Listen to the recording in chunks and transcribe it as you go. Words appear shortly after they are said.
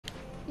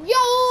Yo,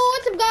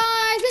 what's up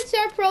guys? It's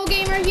your pro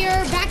gamer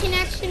here, back in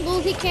action,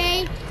 Goldie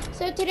K.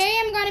 So today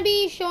I'm gonna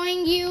be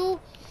showing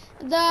you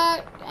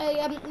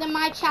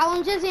my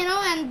challenges,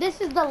 and this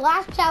is the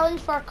last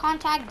challenge for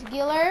Contact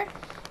Giller.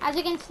 As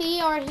you can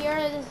see over here,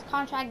 this is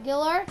Contact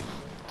Giller.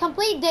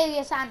 Complete daily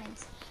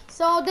assignments.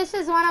 So this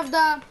is one of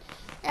the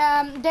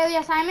daily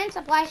assignments,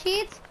 apply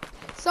sheets.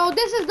 So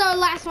this is the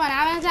last one.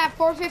 I was at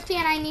 450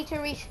 and I need to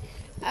reach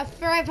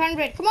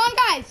 500. Come on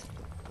guys!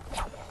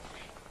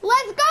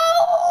 Let's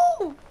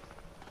go!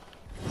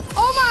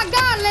 Oh my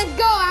god, let's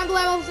go! I'm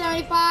level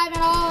 75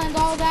 and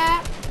all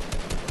that.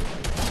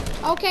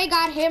 Okay,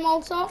 got him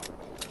also.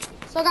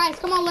 So guys,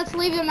 come on, let's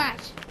leave the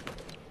match.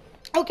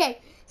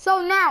 Okay,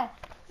 so now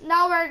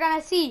we're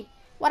gonna see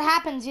what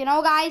happens,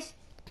 guys.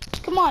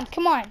 Come on.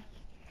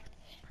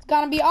 It's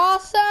gonna be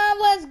awesome.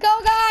 Let's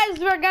go, guys.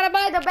 We're gonna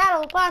buy the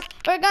battle pass.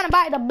 We're gonna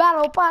buy the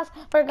battle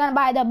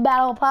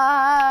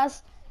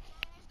pass.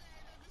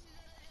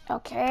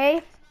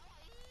 Okay.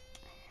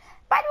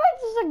 By the way,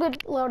 this is a good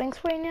loading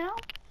screen,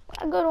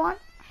 a good one.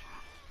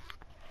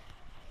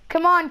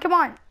 Come on.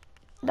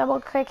 Double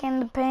click in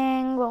the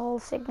ping will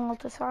signal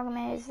to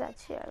organize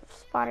that you have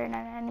spotted an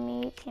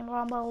enemy. Team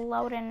rumble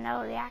load and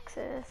know the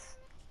axis.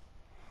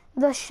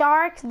 The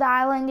sharks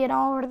dialing it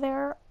over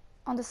there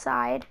on the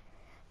side.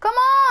 Come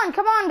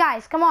on,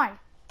 guys, come on.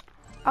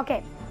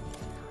 Okay,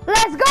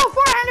 let's go.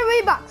 400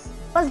 V-Bucks.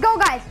 Let's go,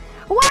 guys.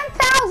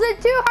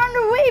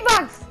 1,200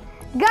 V-Bucks,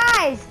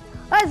 guys.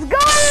 Let's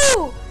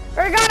go.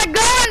 We're gonna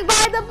go and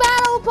buy the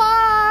battle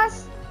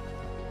pass.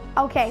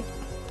 Okay.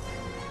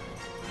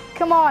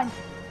 Come on.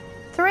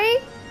 3,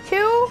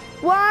 2,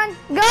 1,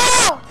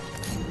 go.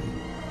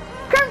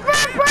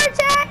 Confirm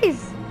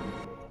purchase.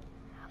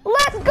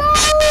 Let's go.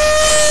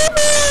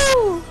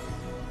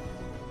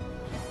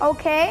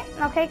 Okay,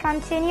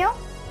 continue.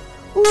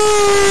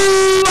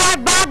 Ooh, I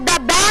bought the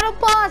battle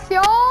pass,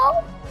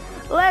 y'all.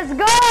 Let's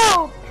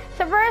go.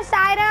 The first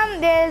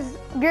item is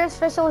Gear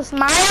Specialist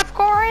Maya, of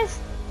course.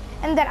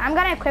 And then I'm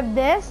gonna equip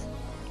this,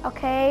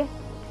 okay,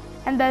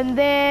 and then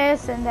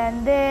this, and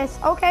then this.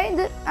 Okay,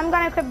 I'm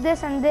gonna equip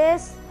this and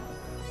this.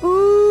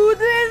 Ooh,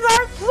 these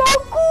are so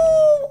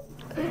cool!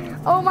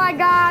 Oh my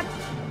god.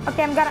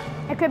 Okay, I'm gonna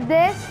equip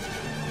this.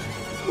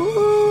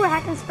 Ooh,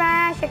 hack and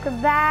smash. Equip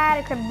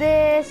that. Equip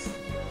this.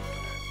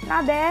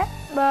 Not that,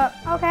 but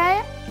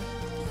okay.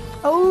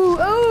 Ooh.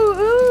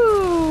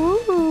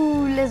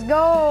 Let's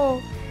go,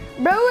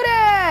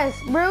 Brutus.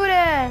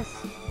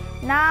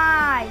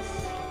 Nice.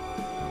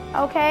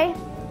 Okay,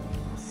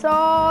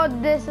 so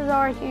this is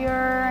over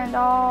here and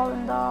all,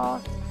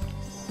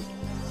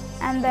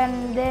 and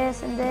then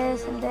this and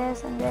this and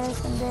this and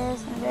this and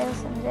this and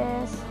this and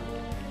this.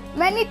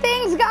 Many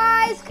things,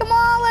 guys. Come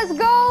on, let's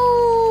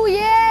go!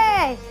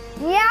 Yay!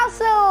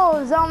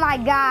 Meowsos! Oh my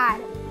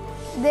god!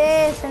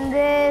 This and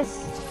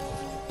this,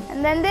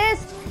 and then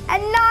this,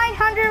 and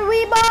 900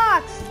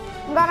 V-Bucks.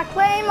 I'm gonna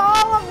claim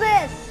all of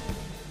this.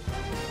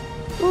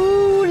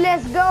 Ooh,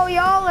 let's go,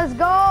 y'all! Let's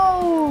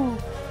go!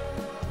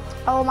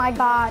 Oh my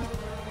god.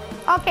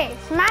 Okay,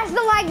 smash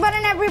the like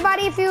button,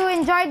 everybody, if you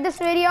enjoyed this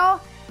video.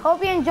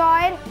 Hope you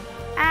enjoyed,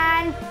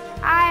 and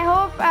I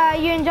hope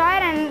you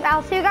enjoyed, and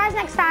I'll see you guys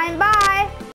next time. Bye.